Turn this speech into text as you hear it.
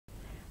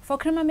For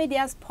Crema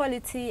Media's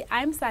Polity,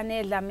 I'm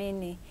Sane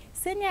Dlamini,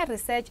 Senior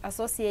Research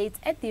Associate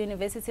at the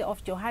University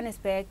of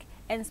Johannesburg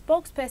and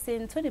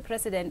spokesperson to the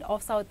President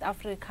of South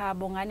Africa,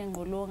 Bongani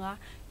Ngqulunga,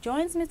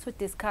 joins me to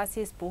discuss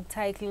his book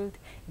titled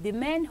The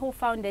Man Who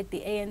Founded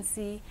the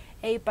ANC,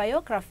 a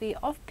Biography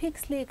of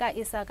Pixley ka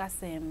Isaka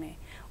Seme.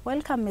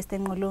 Welcome, Mr.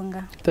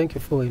 Ngqulunga. Thank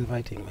you for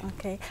inviting me.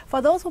 Okay.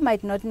 For those who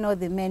might not know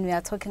the man we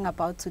are talking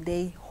about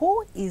today,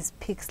 who is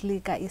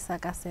Pixley ka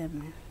Isaka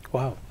Seme?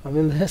 Wow, I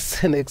mean,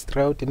 that's an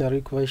extraordinary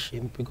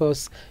question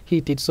because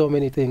he did so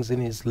many things in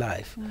his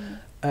life.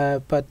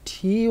 But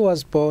he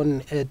was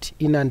born at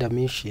Inanda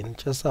Mission,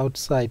 just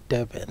outside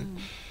Durban.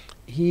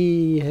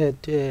 He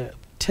had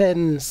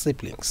 10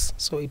 siblings,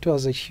 so it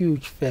was a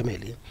huge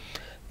family.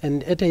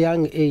 And at a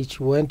young age,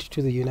 went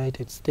to the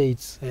United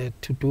States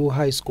to do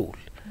high school.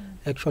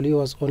 Actually, he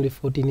was only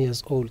 14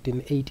 years old in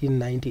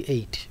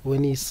 1898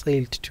 when he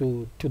sailed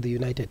to the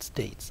United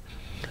States.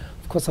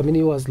 Of course, I mean,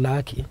 he was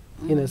lucky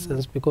in a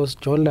sense because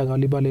John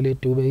Langalibalele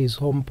Dube, his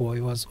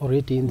homeboy, was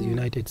already in the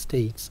United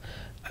States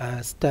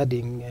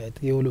studying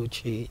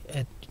theology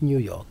at New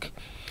York.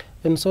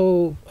 And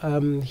so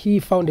he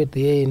founded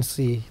the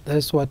ANC.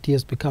 That's what he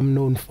has become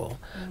known for.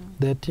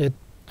 That at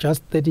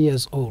just 30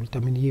 years old, I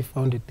mean, he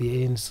founded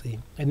the ANC.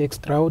 An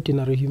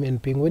extraordinary human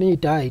being. When he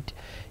died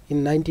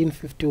in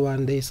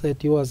 1951, they said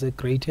he was the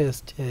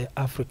greatest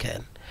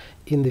African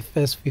in the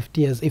first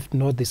 50 years, if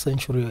not the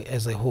century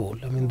as a whole.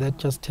 I mean, that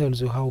just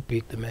tells you how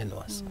big the man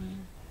was.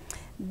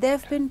 There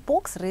have been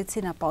books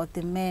written about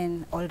the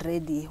man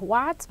already.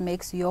 What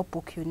makes your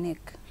book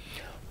unique?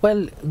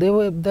 Well, there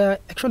are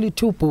actually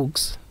two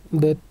books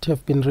that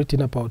have been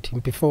written about him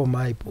before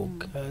my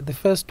book. The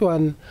first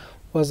one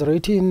was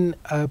written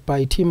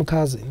by Tim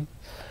Cousin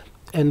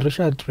and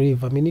Richard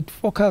Reeve. I mean, it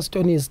focused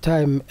on his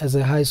time as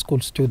a high school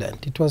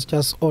student. It was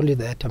just only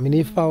that. I mean,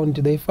 they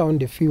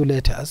found a few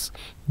letters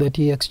that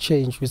he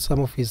exchanged with some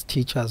of his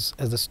teachers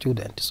as a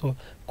student. So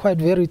quite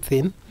very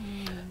thin.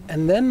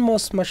 And then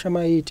Mos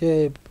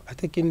Mashamaite, I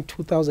think in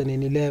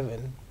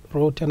 2011,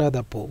 wrote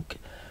another book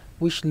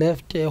which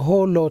left a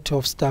whole lot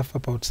of stuff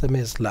about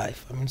Seme's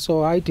life. I mean,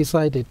 so I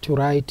decided to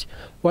write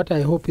what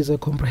I hope is a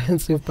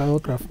comprehensive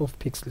biography of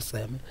Pixley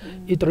Seme.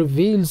 It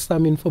reveals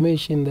some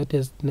information that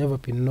has never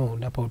been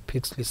known about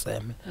Pixley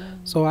Seme.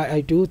 So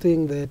I do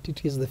think that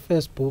it is the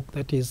first book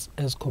that is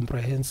as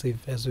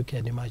comprehensive as you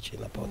can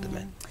imagine about the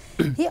man.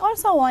 He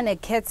also won a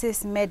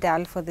Curtis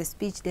Medal for the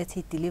speech that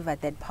he delivered,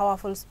 that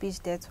powerful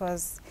speech that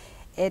was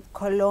at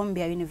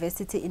Columbia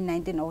University in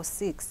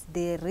 1906,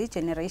 the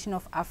regeneration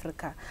of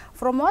Africa.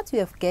 From what you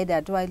have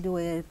gathered while you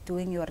were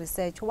doing your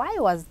research, why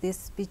was this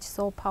speech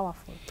so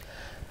powerful?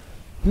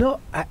 No,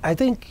 I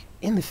think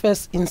in the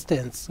first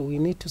instance, we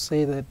need to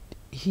say that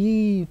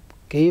he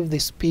gave the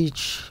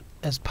speech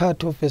as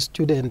part of a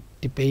student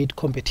debate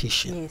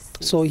competition. Yes.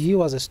 So he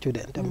was a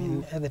student. I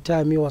mean, at the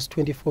time he was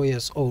 24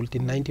 years old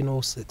in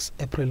 1906,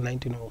 April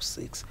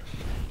 1906.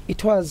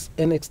 It was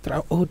an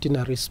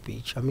extraordinary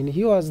speech. I mean,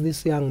 he was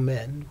this young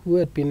man who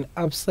had been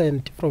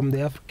absent from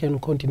the African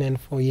continent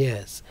for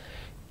years,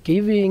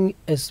 giving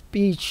a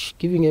speech,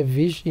 giving a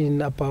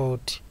vision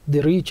about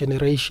the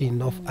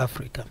regeneration of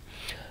Africa.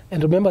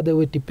 And remember, there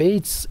were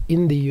debates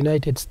in the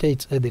United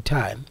States at the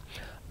time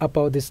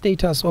about the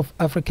status of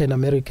African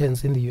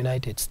Americans in the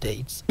United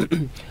States.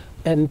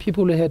 And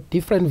people had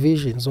different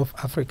visions of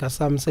Africa,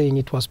 some saying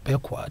it was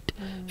backward.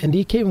 And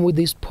he came with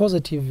this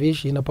positive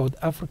vision about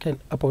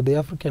the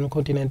African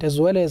continent as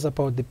well as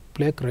about the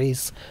black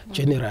race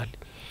generally.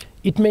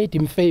 It made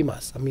him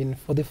famous. I mean,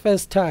 for the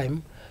first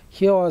time,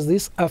 here was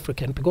this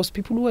African, because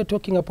people who were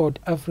talking about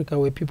Africa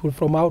were people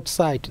from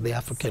outside the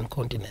African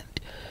continent.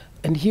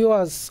 And here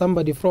was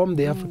somebody from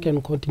the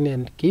African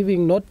continent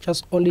giving not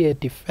just only a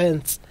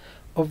defense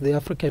of the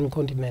African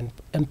continent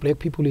and black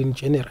people in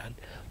general,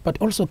 but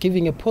also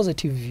giving a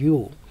positive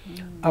view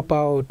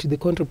about the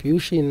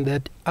contribution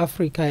that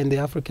Africa and the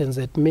Africans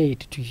had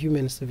made to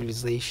human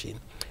civilization.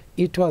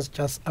 It was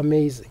just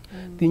amazing.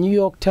 The New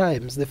York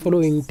Times, the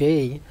following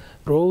day,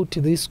 wrote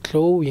this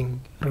glowing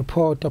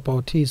report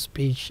about his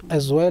speech,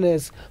 as well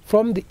as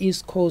from the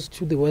East Coast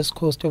to the West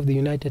Coast of the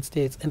United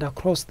States and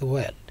across the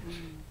world.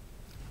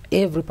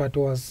 Everybody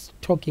was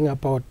talking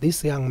about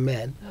this young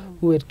man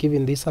who had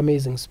given this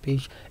amazing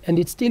speech, and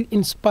it still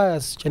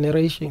inspires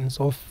generations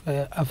of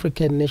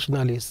African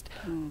nationalists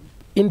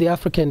in the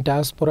African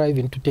diaspora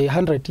even today,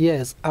 100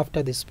 years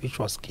after the speech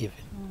was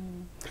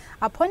given.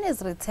 Upon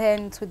his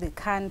return to the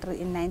country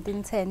in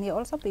 1910, he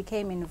also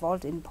became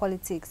involved in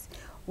politics,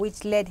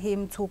 which led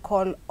him to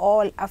call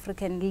all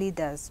African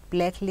leaders,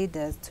 black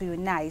leaders, to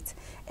unite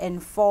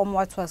and form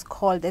what was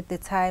called at the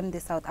time the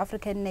South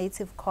African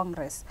Native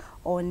Congress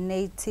or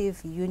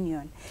Native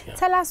Union.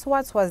 Tell us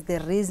what was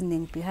the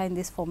reasoning behind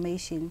this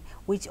formation,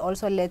 which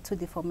also led to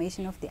the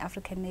formation of the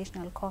African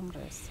National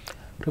Congress.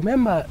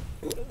 Remember,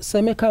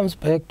 Seme comes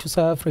back to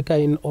South Africa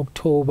in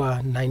October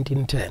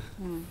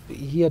 1910.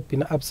 He had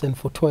been absent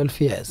for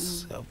 12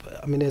 years.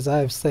 I mean, as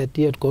I've said,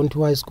 he had gone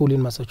to high school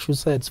in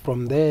Massachusetts.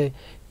 From there,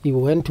 he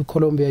went to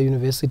Columbia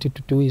University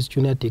to do his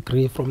junior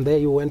degree. From there,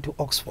 he went to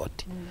Oxford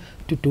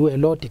to do a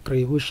law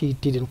degree, which he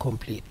didn't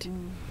complete.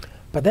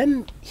 But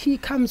then he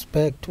comes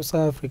back to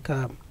South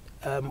Africa.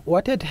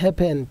 What had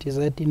happened is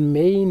that in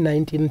May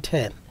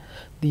 1910,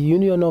 the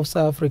Union of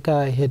South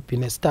Africa had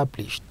been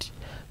established.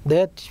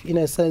 That, in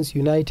a sense,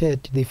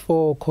 united the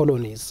 4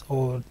 colonies,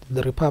 or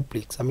the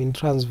republics, I mean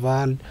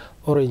Transvaal,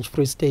 Orange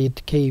Free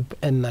State, Cape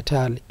and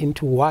Natal,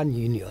 into one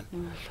union.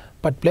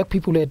 But black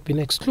people had been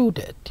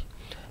excluded.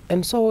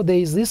 And so there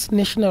is this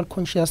national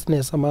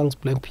consciousness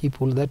amongst black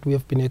people that we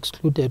have been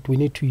excluded, we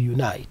need to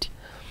unite.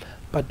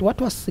 But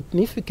what was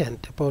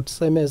significant about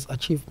Seme's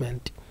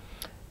achievement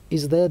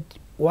is that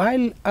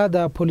while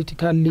other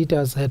political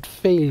leaders had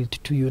failed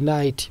to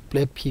unite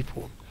black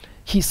people,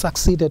 he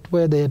succeeded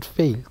where they had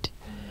failed.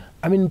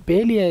 I mean,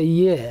 barely a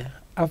year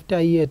after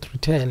he had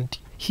returned,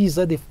 he's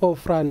at the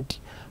forefront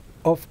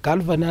of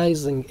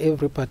galvanizing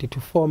everybody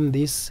to form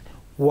this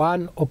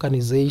one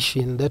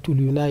organization that will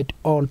unite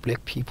all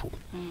black people.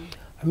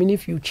 I mean,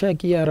 if you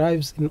check, he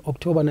arrives in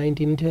October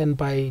 1910.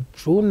 By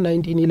June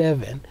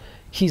 1911,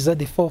 he's at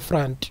the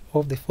forefront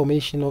of the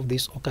formation of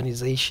this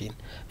organization.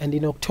 And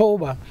in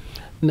October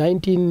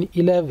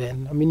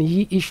 1911, I mean,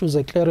 he issues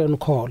a clarion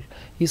call.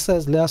 He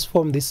says, let's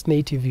form this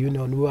native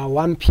union. We are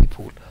one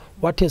people.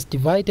 What has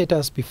divided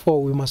us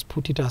before, we must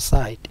put it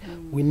aside.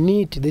 We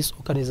need this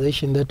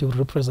organization that will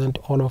represent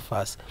all of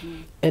us.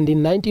 And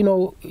in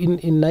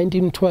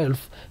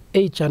 1912,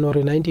 8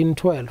 January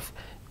 1912,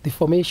 the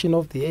formation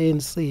of the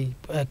ANC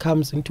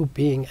comes into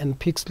being, and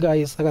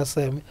Pixley Isaka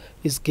Seme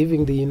is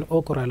giving the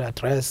inaugural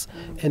address,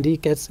 and he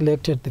gets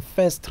elected the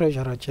first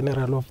Treasurer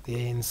General of the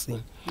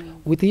ANC,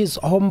 with his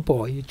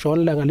homeboy, John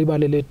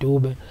Langalibalele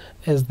Dube,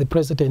 as the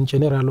President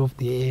General of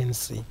the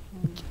ANC.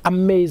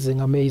 Amazing,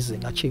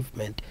 amazing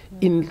achievement.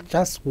 In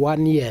just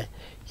 1 year,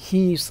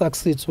 he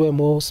succeeds where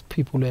most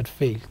people had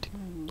failed.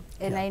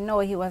 And I know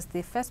he was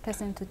the first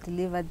person to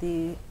deliver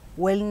the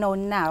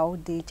well-known now,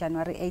 the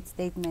January 8th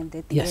statement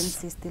that the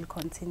ANC still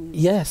continues.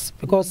 Yes,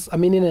 because, I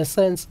mean, in a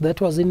sense, that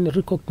was in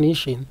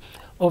recognition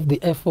of the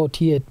effort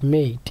he had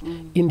made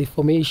in the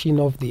formation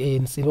of the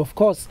ANC. Of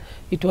course,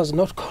 it was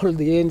not called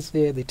the ANC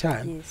at the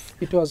time.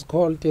 It was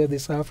called the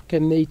South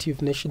African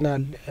Native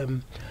National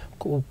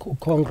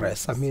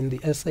Congress, I mean the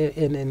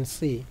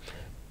SANNC,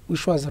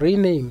 which was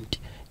renamed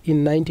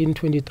in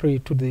 1923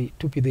 to be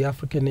the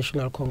African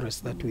National Congress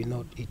that we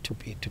know it to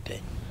be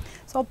today.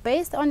 So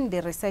based on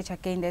the research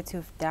again that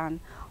you've done,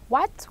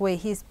 what were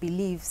his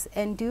beliefs,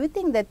 and do you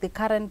think that the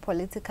current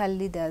political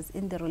leaders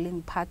in the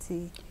ruling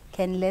party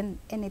can learn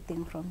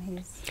anything from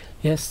his?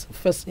 Yes,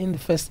 in the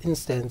first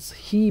instance,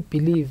 he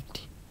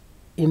believed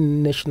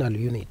in national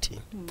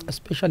unity,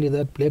 especially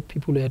that black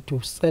people had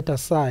to set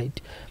aside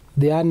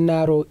their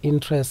narrow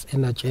interests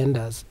and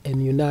agendas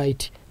and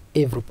unite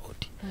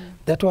everybody.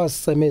 That was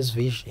Seme's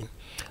vision.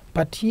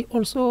 But he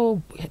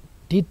also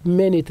did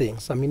many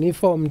things. I mean, he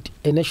formed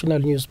a national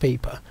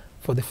newspaper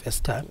for the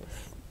first time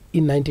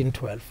in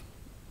 1912.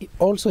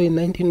 Also in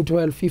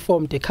 1912, he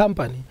formed a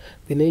company,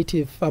 the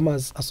Native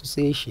Farmers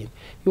Association.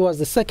 He was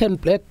the second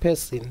black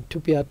person to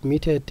be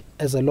admitted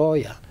as a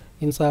lawyer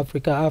in South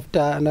Africa after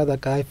another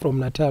guy from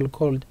Natal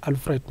called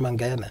Alfred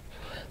Mangena.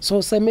 So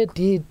Seme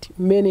did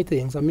many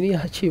things. I mean, he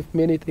achieved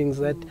many things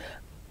that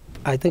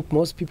I think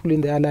most people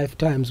in their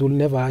lifetimes will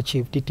never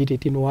achieve. He did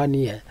it in 1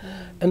 year.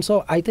 And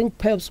so I think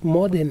perhaps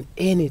more than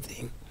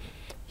anything,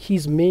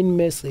 his main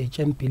message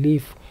and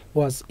belief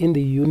was in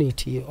the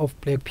unity of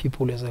black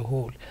people as a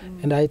whole.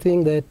 And I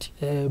think that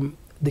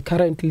the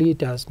current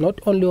leaders, not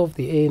only of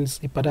the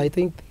ANC, but I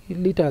think the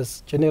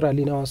leaders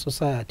generally in our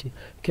society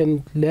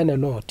can learn a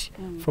lot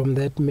from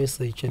that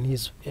message and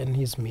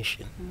his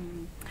mission.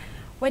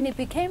 When he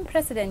became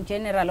President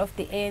General of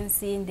the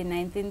ANC in the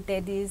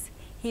 1930s,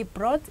 he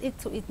brought it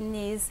to its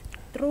knees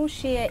through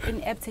sheer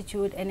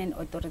ineptitude and an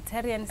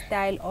authoritarian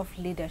style of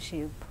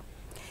leadership.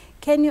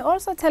 Can you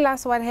also tell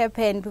us what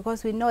happened?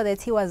 Because we know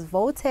that he was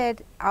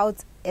voted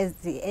out as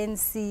the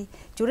ANC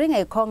during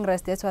a Congress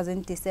that was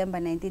in December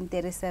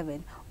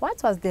 1937.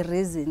 What was the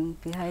reason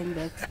behind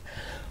that?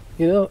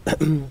 You know,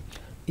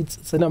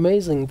 it's an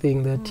amazing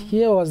thing that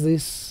here was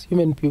this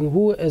human being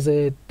who, as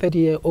a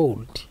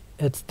 30-year-old,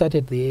 had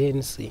started the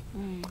ANC.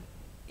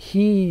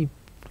 He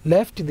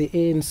left the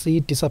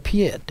ANC,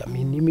 disappeared, I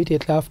mean,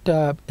 immediately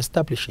after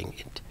establishing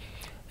it.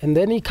 And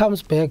then he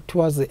comes back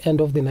towards the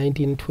end of the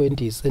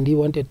 1920s, and he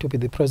wanted to be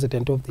the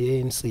president of the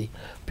ANC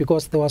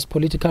because there was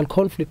political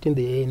conflict in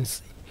the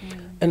ANC.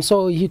 And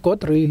so he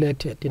got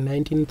re-elected in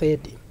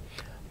 1930.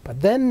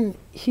 But then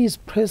his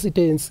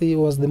presidency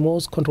was the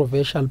most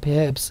controversial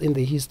perhaps in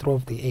the history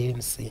of the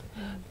ANC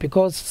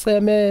because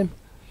Seme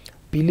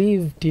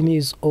believed in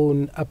his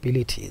own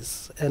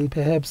abilities and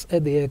perhaps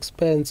at the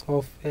expense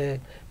of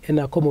an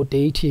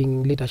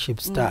accommodating leadership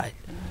style.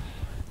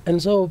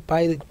 And so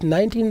by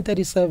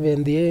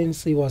 1937, the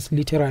ANC was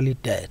literally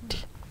dead.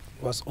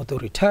 He was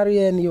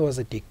authoritarian, he was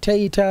a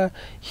dictator,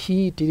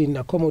 he didn't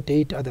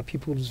accommodate other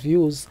people's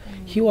views.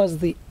 He was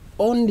the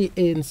only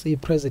ANC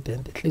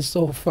president, at least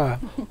so far,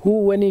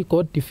 who, when he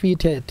got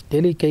defeated,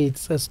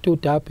 delegates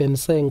stood up and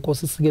sang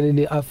Nkosi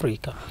Sikelel'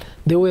 Africa.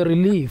 They were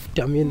relieved,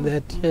 I mean,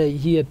 that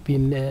he had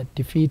been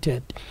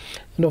defeated.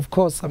 And of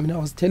course, I mean, I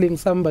was telling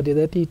somebody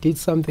that he did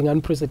something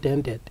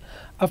unprecedented.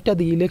 After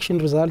the election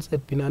results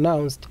had been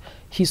announced,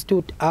 he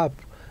stood up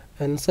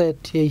and said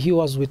he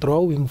was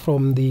withdrawing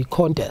from the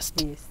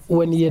contest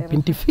when he had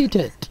been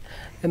defeated.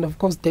 And of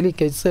course,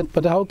 delegates said,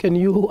 but how can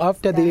you,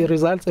 after the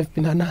results have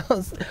been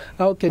announced,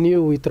 how can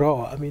you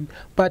withdraw? I mean,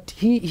 but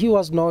he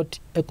was not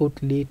a good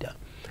leader.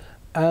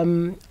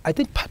 I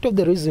think part of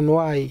the reason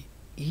why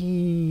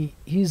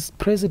his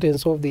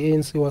presidency of the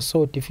ANC was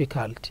so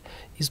difficult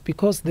is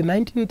because the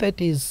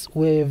 1930s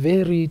were a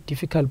very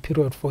difficult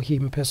period for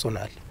him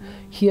personally.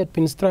 He had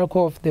been struck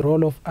off the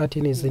roll of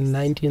Athens in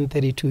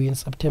 1932, in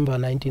September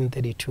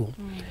 1932.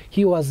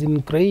 He was in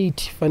great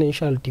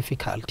financial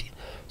difficulty,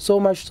 so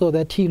much so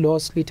that he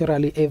lost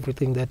literally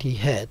everything that he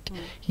had.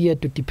 He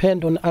had to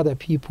depend on other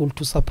people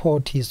to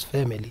support his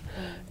family.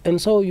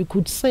 And so you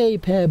could say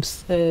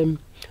perhaps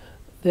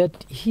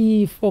that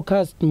he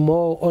focused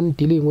more on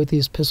dealing with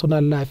his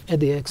personal life at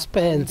the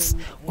expense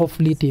of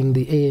leading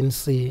the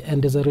ANC,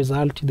 and as a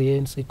result the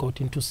ANC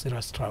got into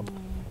serious trouble.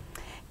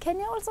 Can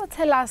you also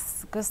tell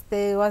us, because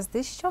there was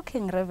this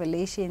shocking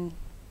revelation,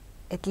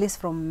 at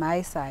least from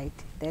my side,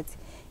 that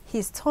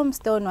his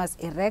tombstone was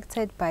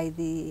erected by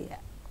the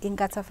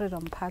Inkatha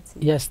Freedom Party?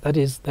 Yes, that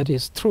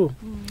is true.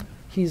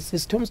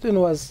 His tombstone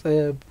was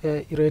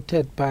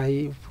erected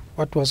by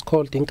what was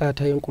called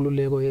Inkatha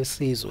Yenkululeko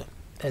Yesizwe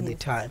at the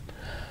time.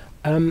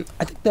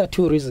 I think there are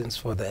two reasons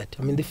for that.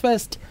 I mean, the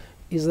first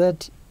is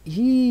that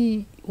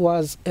he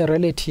was a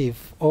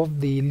relative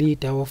of the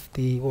leader of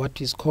the what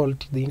is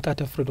called the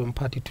Inkatha Freedom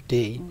Party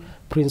today,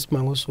 Prince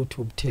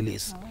Mangosuthu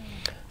Buthelezi.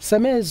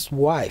 Seme's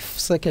wife,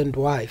 second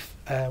wife,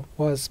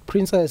 was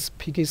Princess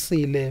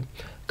Phikisile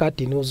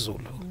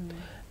Kadinozulu,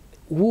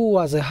 who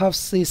was a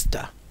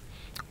half-sister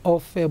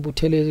of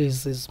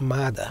Buthelezi's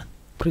mother,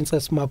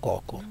 Princess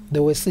Magoko. They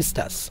were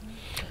sisters.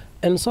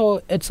 And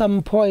so at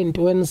some point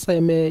when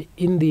Seme,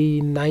 in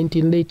the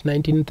late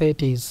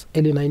 1930s,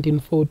 early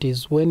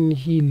 1940s, when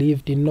he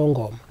lived in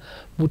Nongoma,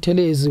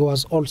 Buthelezi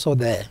was also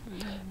there.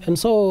 And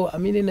so, I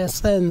mean, in a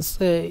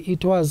sense,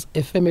 it was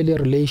a family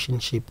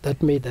relationship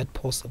that made that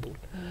possible.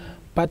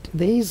 But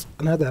there is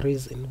another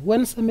reason.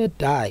 When Seme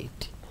died,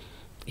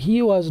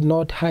 he was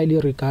not highly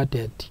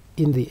regarded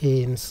in the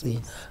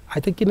ANC.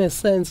 I think in a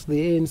sense,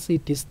 the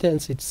ANC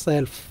distanced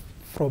itself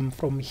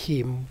from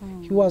him.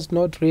 He was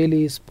not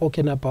really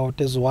spoken about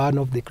as one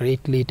of the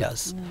great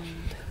leaders.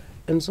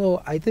 And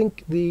so I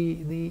think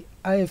the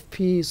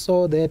IFP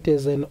saw that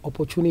as an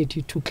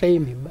opportunity to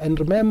claim him. And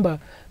remember,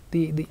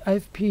 the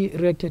IFP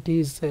erected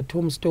his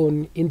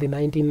tombstone in the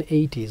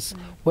 1980s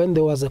when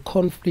there was a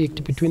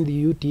conflict between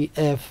the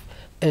UDF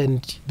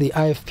and the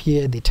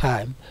IFP at the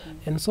time.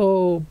 And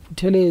so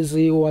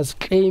Buthelezi was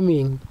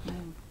claiming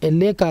a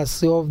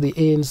legacy of the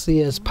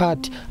ANC as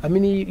part. I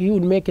mean, he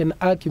would make an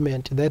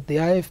argument that the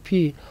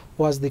IFP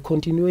was the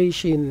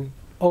continuation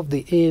of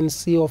the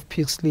ANC of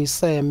Pixley,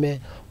 Seme,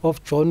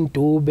 of John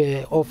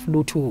Dube, of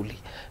Luthuli.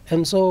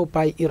 And so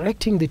by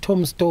erecting the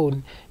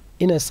tombstone,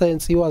 in a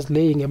sense, he was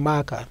laying a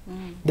marker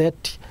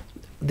that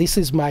this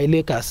is my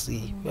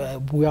legacy.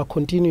 We are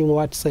continuing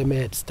what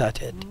Seme had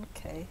started.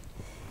 Okay.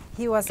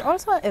 He was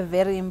also a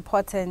very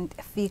important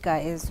figure,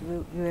 as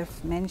we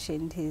have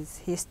mentioned his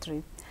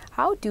history.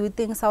 How do you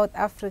think South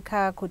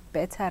Africa could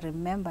better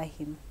remember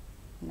him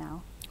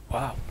now?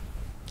 Wow.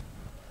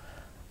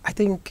 I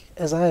think,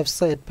 as I have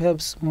said,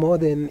 perhaps more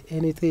than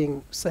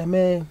anything,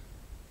 Seme,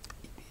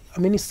 I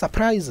mean, it's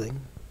surprising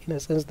in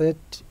a sense that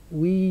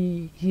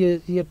he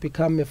had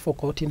become a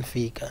forgotten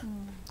figure,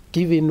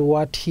 given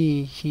what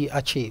he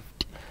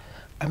achieved.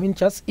 I mean,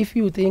 just if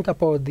you think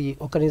about the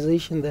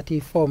organization that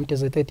he formed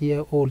as a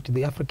 30-year-old,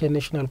 the African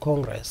National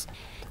Congress,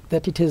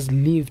 that it has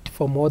lived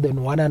for more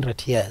than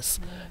 100 years.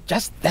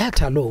 Just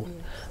that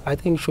alone, I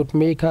think, should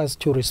make us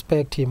to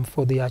respect him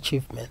for the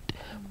achievement.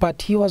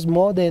 But he was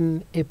more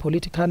than a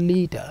political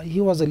leader. He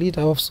was a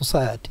leader of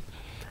society.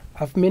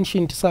 I've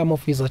mentioned some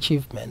of his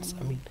achievements.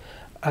 I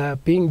mean,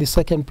 being the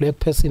second black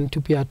person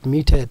to be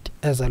admitted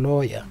as a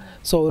lawyer.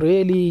 So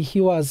really, he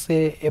was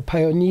a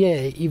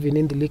pioneer even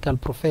in the legal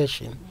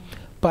profession.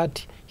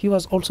 But he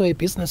was also a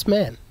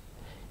businessman.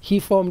 He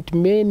formed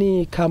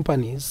many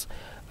companies.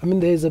 I mean,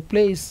 there is a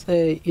place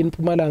in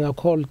Mpumalanga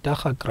called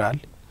Dagagral.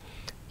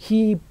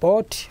 He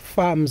bought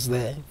farms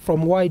there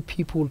from white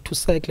people to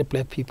circle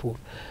black people.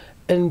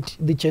 And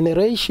the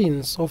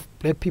generations of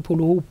black people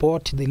who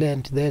bought the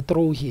land there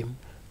through him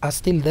are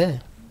still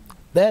there.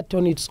 That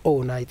on its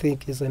own, I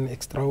think, is an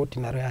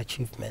extraordinary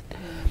achievement.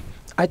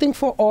 I think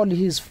for all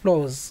his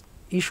flaws,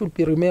 he should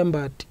be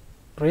remembered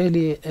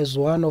really as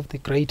one of the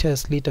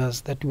greatest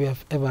leaders that we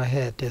have ever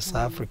had as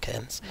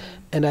Africans.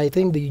 And I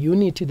think the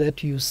unity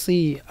that you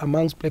see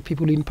amongst black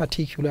people in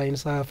particular in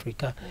South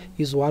Africa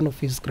is one of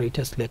his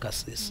greatest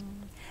legacies.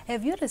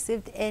 Have you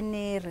received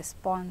any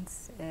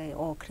response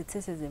or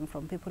criticism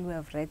from people who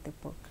have read the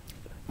book?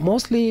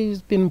 Mostly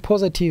it's been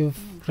positive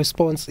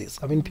responses.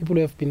 I mean, people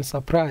have been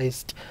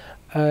surprised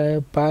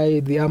by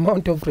the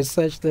amount of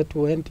research that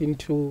went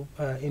into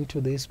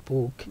this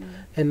book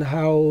and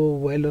how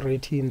well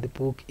written the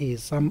book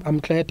is. I'm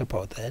glad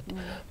about that.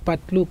 But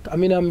look, I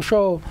mean, I'm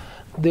sure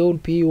there will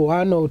be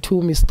one or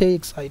two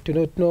mistakes. I do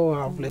not know.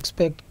 I will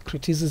expect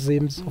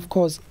criticisms. Of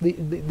course,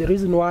 the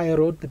reason why I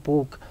wrote the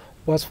book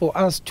was for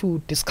us to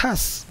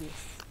discuss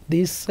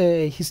this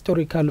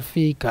historical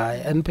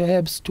figure and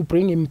perhaps to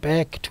bring him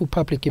back to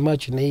public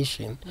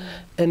imagination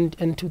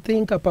and to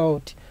think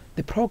about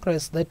the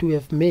progress that we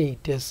have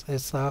made as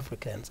South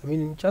Africans. I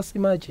mean, just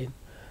imagine,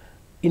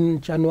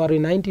 in January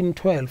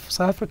 1912,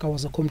 South Africa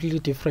was a completely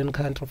different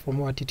country from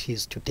what it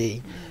is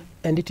today.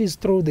 And it is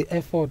through the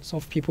efforts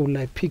of people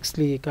like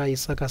Pixley,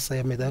 Isaka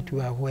Seme, that we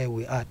are where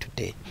we are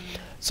today.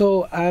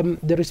 So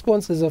the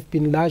responses have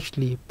been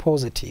largely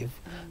positive.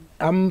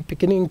 I'm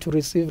beginning to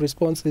receive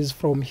responses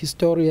from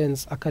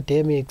historians,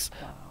 academics,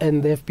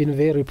 and they've been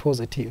very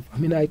positive. I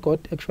mean, I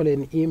got actually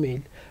an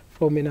email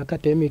from an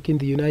academic in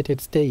the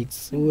United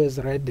States who has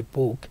read the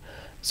book.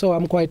 So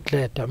I'm quite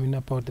glad, I mean,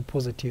 about the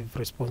positive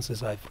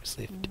responses I've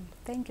received.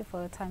 Thank you for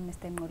your time,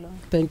 Mr. Ngolonga.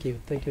 Thank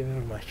you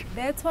very much.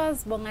 That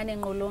was Bongani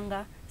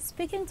Ngolonga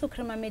speaking to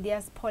Crema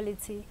Media's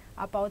Polity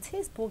about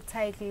his book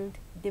titled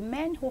The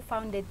Man Who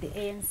Founded the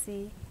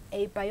ANC,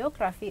 a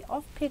biography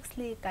of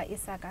Pixley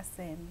Isaka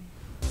Seme.